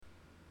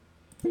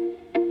Hello,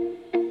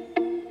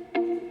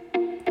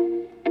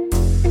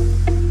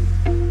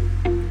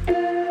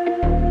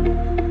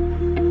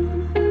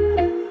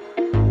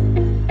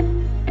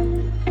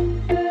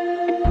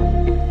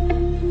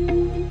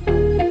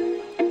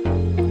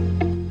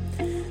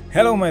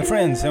 my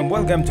friends, and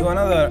welcome to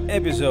another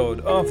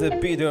episode of the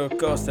Peter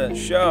Costa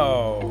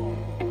Show.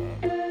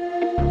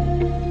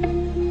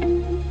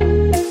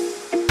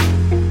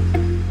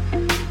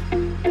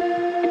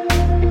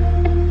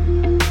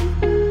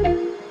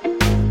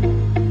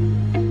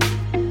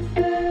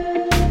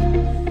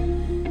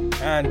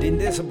 And in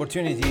this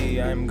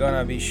opportunity, I'm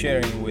gonna be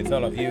sharing with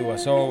all of you,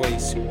 as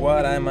always,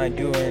 what am I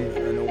doing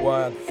and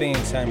what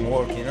things I'm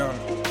working on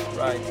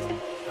right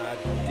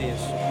at this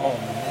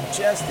moment. And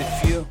just a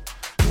few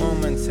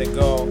moments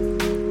ago,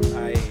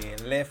 I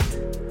left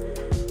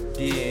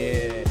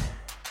the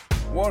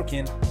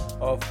working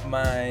of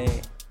my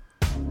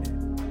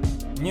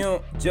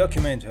new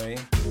documentary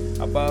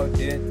about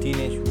the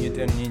Teenage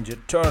Mutant Ninja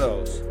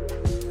Turtles.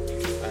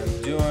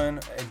 I'm doing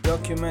a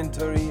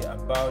documentary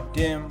about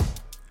them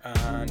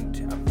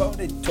and about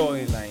the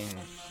toy line,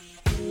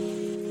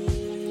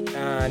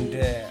 and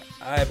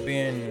I've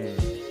been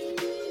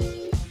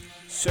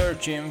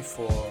searching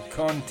for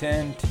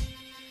content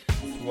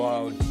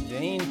throughout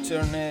the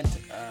internet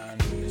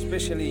and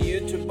especially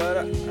YouTube,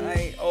 but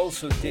I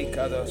also take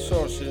other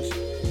sources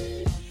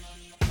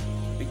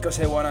because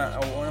I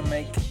wanna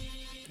make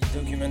the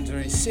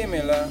documentary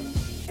similar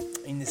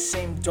in the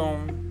same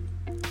tone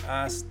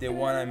as the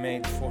one I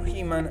made for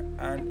He-Man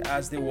and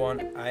as the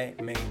one I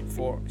made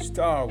for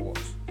Star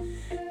Wars,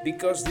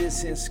 because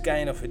this is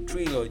kind of a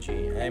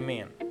trilogy.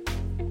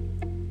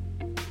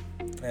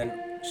 And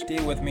stay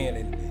with me a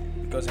little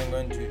bit, because I'm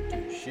going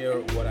to share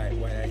what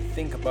I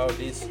think about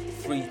these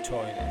three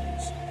toy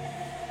lines.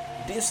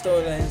 These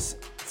toy lines,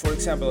 for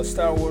example,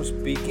 Star Wars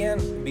began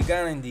in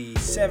the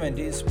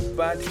 70s,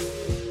 but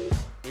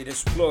it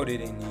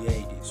exploded in the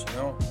 80s,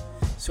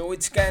 So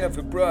it's kind of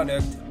a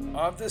product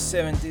of the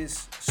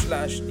 70s /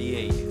 the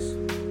 80s.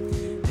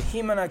 The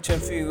He-Man action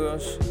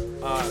figures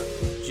are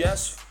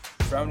just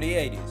from the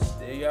 80s.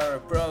 They are a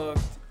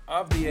product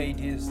of the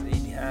 80s.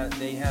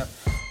 They have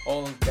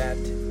all that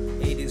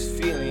 80s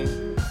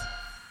feeling.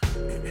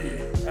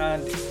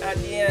 And at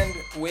the end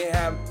we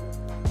have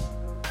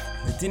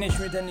the Teenage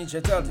Mutant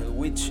Ninja Turtles,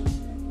 which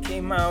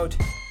came out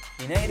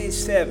in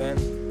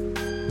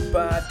 87,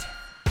 but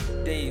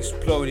they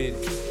exploded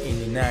in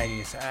the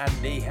 90s, and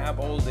they have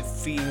all the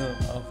feel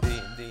of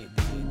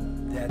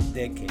that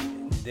decade,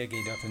 the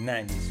decade of the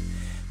 90s.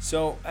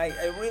 So I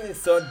really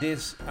thought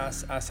this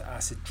as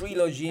a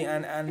trilogy,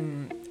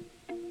 and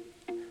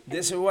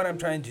this is what I'm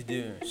trying to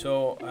do.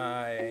 So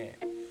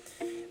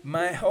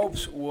my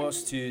hopes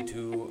was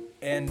to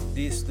end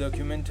this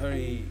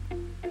documentary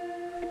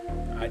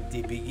at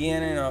the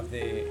beginning of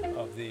the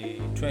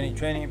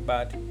 2020,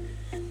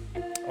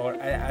 or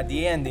at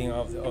the ending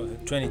of the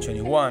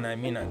 2021.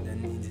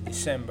 In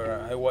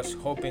December. I was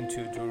hoping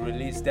to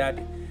release that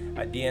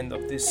at the end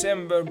of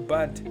December,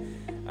 but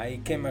I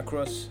came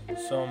across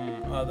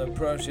some other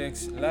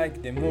projects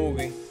like the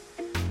movie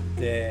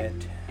that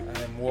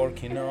I'm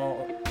working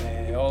on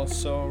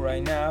also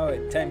right now, A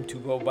Time to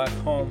Go Back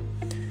Home,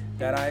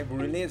 that I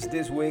released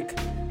this week,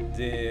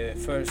 the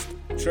first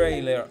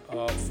trailer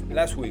of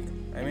last week.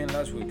 I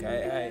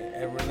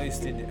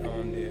released it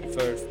on the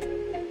 1st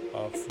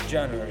of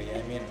January,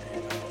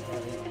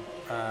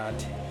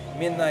 at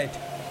midnight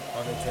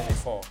on the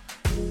 24th.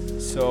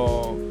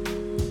 So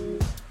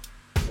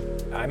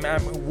I'm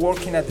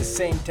working at the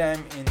same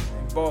time in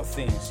both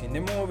things, in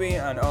the movie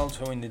and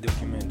also in the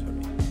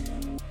documentary.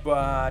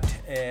 But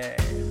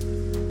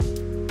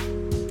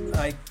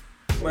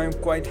I'm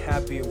quite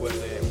happy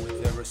with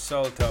the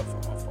result of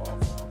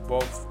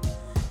both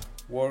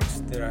works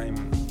that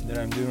I'm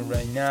doing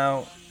right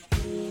now.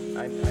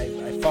 I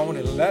found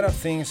a lot of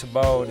things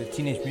about the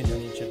Teenage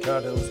Mutant Ninja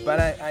Turtles, but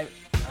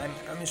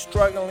I'm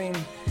struggling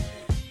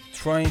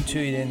trying to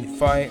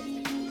identify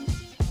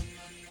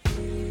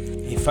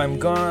if I'm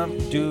gonna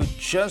do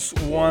just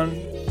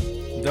one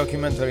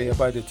documentary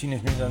about the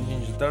Teenage Mutant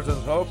Ninja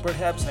Turtles, or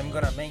perhaps I'm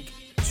gonna make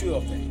two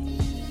of them.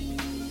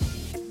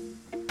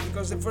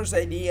 Because the first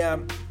idea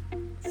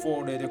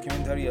for the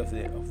documentary of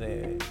the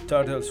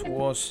Turtles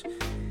was,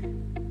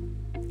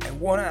 I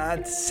wanna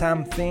add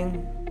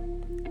something,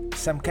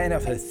 some kind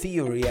of a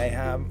theory I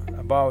have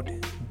about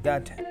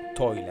that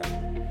toy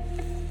line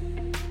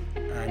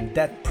and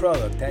that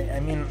product. If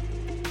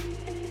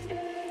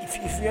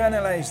you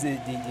analyze the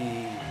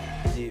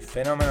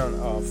phenomenon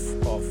of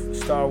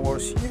Star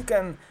Wars, you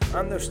can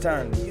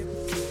understand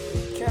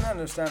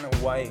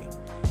why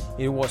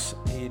it was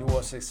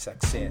a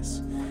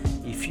success.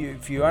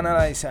 If you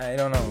analyze,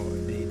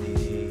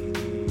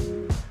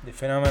 the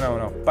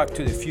phenomenon of Back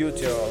to the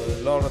Future or the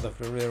Lord of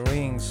the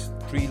Rings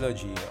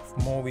trilogy of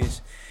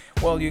movies,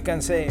 well, you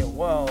can say, it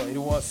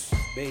was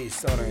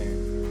based on a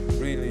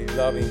really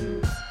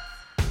loving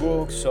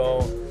book,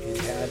 so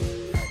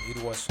it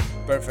was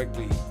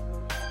perfectly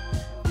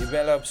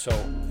developed, so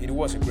it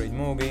was a great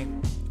movie.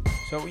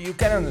 So you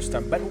can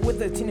understand. But with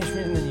the Teenage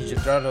Mutant Ninja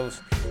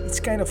Turtles, it's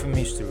kind of a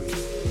mystery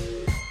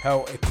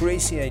how a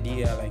crazy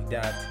idea like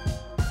that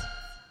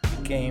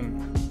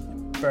became,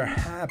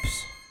 perhaps,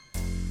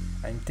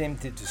 I'm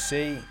tempted to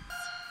say,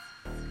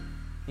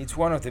 it's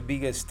one of the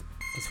biggest,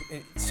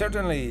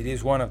 certainly it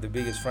is one of the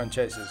biggest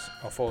franchises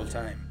of all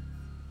time.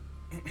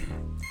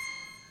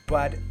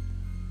 But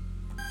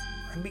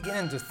I'm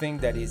beginning to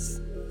think that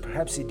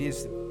perhaps it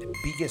is the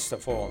biggest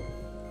of all.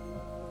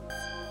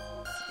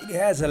 It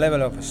has a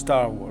level of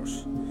Star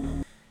Wars.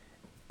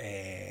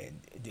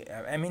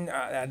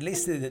 At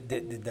least the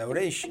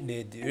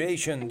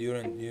duration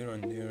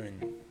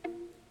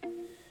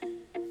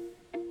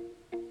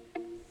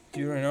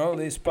during all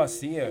these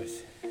past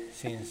years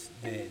since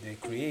the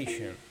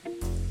creation,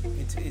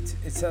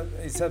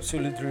 it's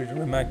absolutely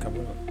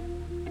remarkable.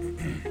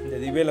 The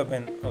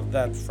development of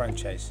that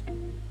franchise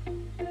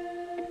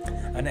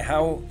and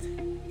how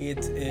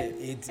it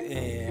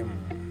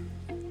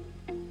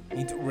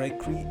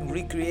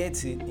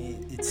recreates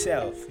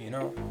itself,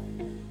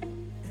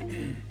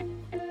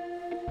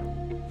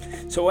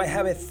 So I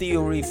have a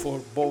theory for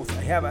both.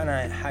 I have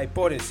a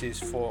hypothesis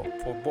for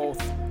both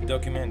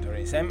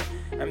documentaries. I'm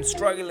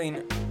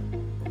struggling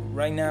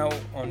right now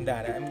on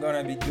that. I'm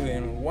gonna be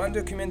doing one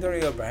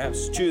documentary or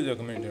perhaps two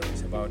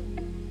documentaries about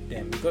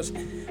them because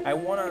I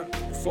wanna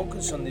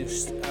focus on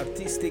this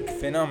artistic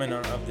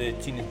phenomenon of the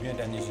Teenage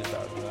Mutant Ninja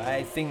Turtles.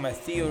 I think my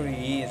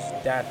theory is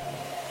that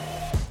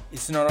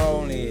it's not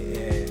only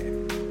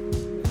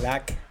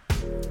luck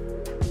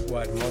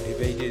what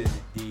motivated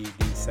the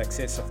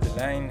success of the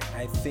line.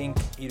 I think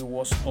it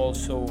was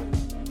also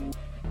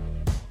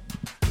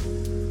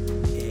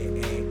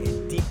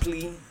a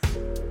deeply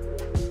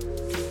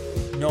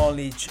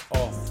knowledge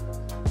of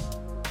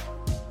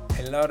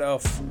a lot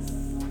of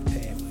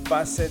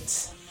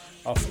facets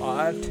of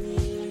art.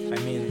 I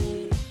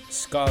mean,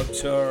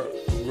 sculpture,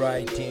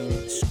 writing,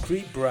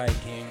 script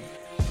writing,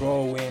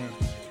 drawing,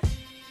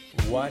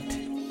 what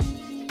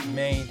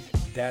made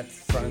that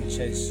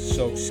franchise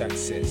so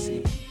successful.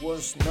 It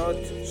was not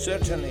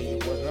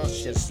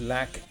just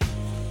luck.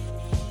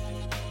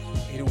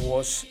 It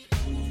was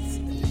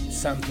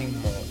something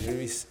more.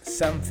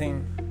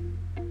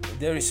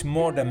 There is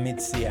more than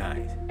meets the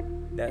eye.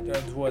 That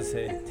was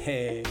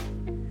the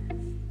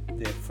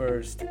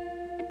first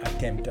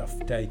attempt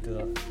of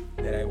title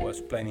that I was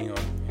planning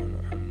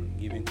on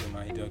giving to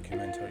my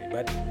documentary.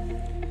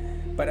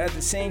 But at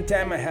the same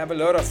time, I have a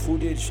lot of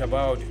footage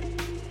about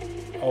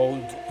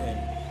old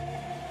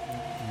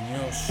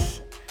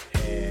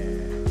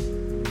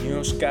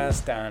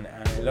newscast and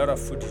a lot of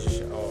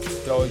footage of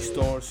toy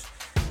stores.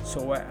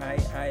 So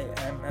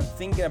I'm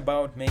thinking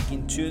about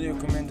making two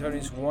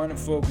documentaries. One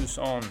focus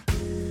on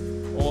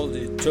all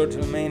the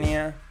Turtle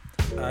Mania,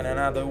 and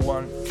another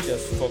one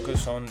just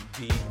focus on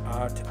the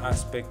art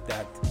aspect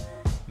that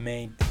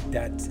made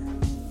that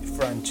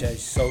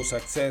franchise so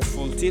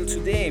successful till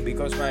today.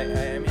 Because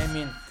I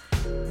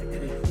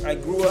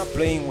grew up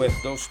playing with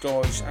those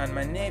toys, and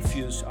my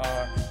nephews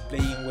are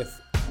playing with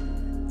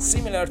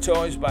similar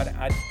toys, but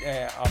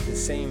of the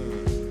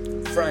same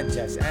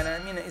franchise.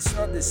 And it's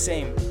not the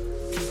same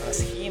as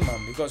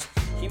He-Man, because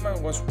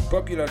He-Man was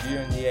popular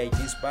during the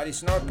 80s, but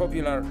it's not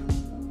popular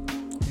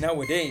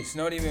nowadays.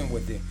 Not even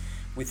with the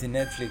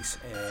Netflix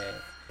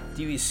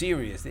TV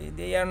series.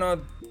 They are not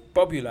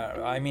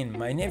popular.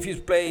 My nephews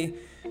play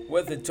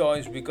with the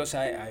toys because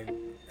I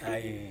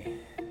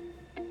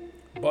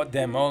bought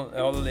them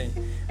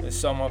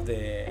some of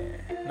the,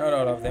 not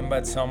all of them,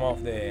 but some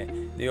of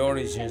the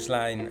origins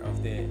line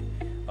of the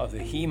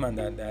He-Man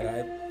that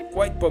are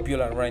quite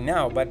popular right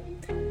now, but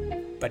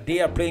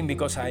they are playing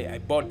because I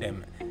bought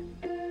them.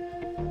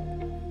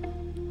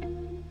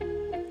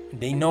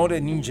 They know the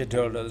Ninja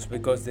Turtles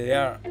because they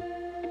are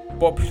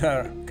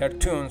popular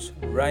cartoons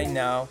right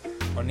now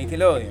on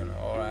Nickelodeon,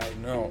 or I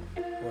know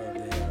where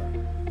they are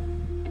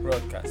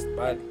broadcast.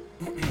 But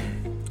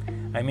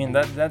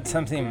that's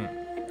something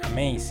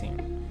amazing,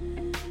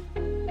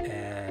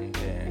 and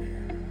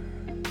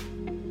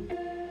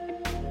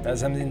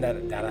that's something that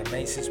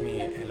amazes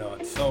me a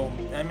lot. So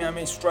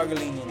I'm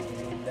struggling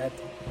in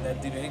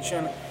that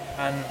direction,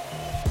 and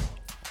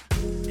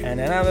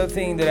another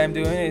thing that I'm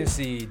doing is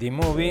the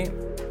movie,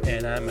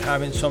 and I'm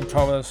having some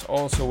troubles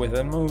also with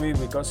the movie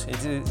because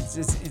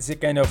it's a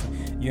kind of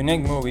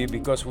unique movie,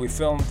 because we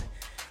filmed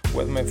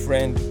with my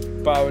friend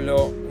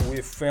Paulo.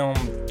 We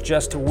filmed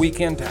just a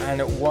weekend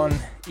and one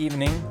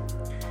evening.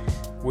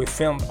 We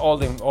filmed all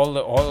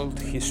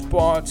his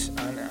spots,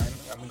 and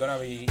I'm gonna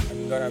be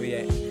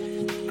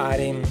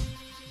adding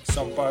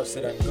some parts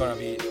that I'm gonna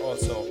be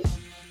also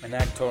an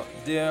actor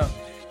there,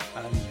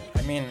 and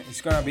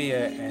it's gonna be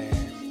a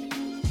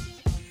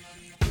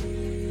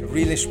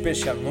really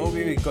special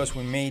movie because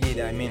we made it.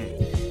 I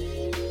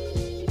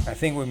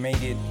think we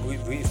made it.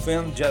 We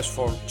filmed just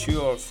for 2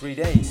 or 3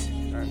 days,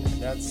 and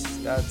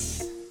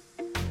that's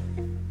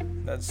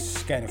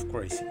kind of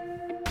crazy.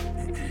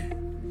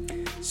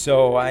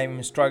 So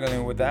I'm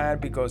struggling with that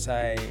because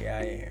I'm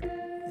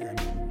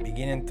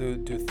beginning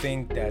to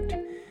think that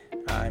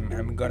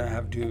I'm gonna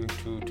have to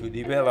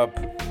develop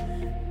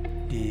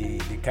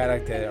the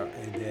character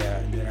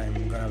that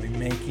I'm gonna be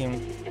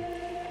making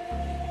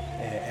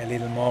a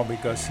little more,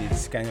 because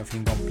it's kind of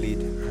incomplete,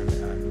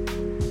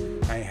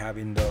 and I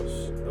having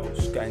those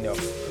kind of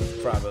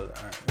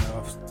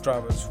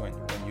troubles when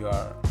you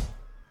are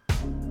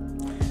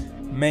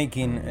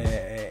making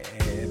a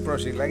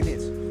project like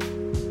this.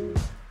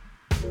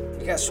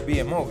 It has to be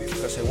a movie,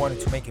 because I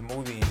wanted to make a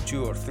movie in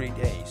 2 or 3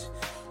 days,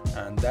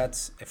 and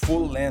that's a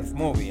full-length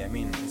movie. I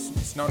mean,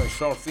 it's not a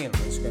short film.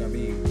 It's gonna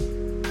be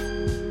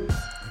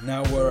an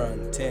hour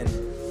and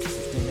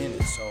 10-15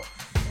 minutes, so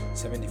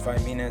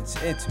 75 minutes.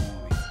 It's a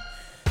movie.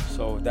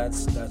 So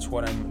that's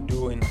what I'm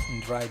doing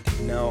right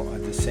now,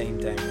 at the same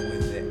time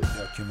with the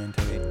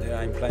documentary that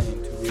I'm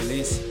planning to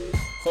release,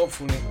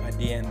 hopefully at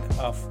the end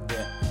of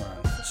the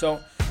month. So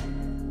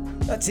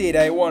that's it.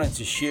 I wanted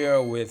to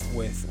share with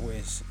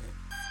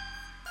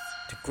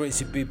the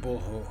crazy people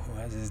who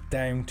has this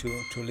time to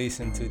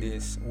listen to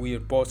this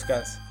weird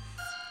podcast.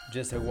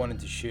 Just I wanted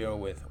to share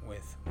with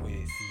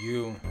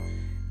you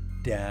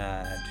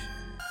that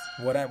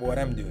what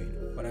I'm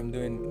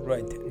doing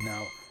right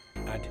now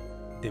at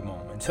the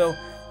moment. So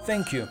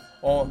thank you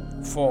all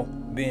for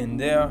being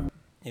there,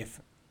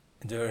 if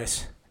there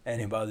is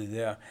anybody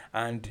there,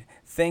 and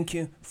thank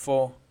you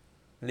for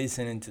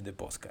listening to the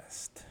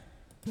podcast.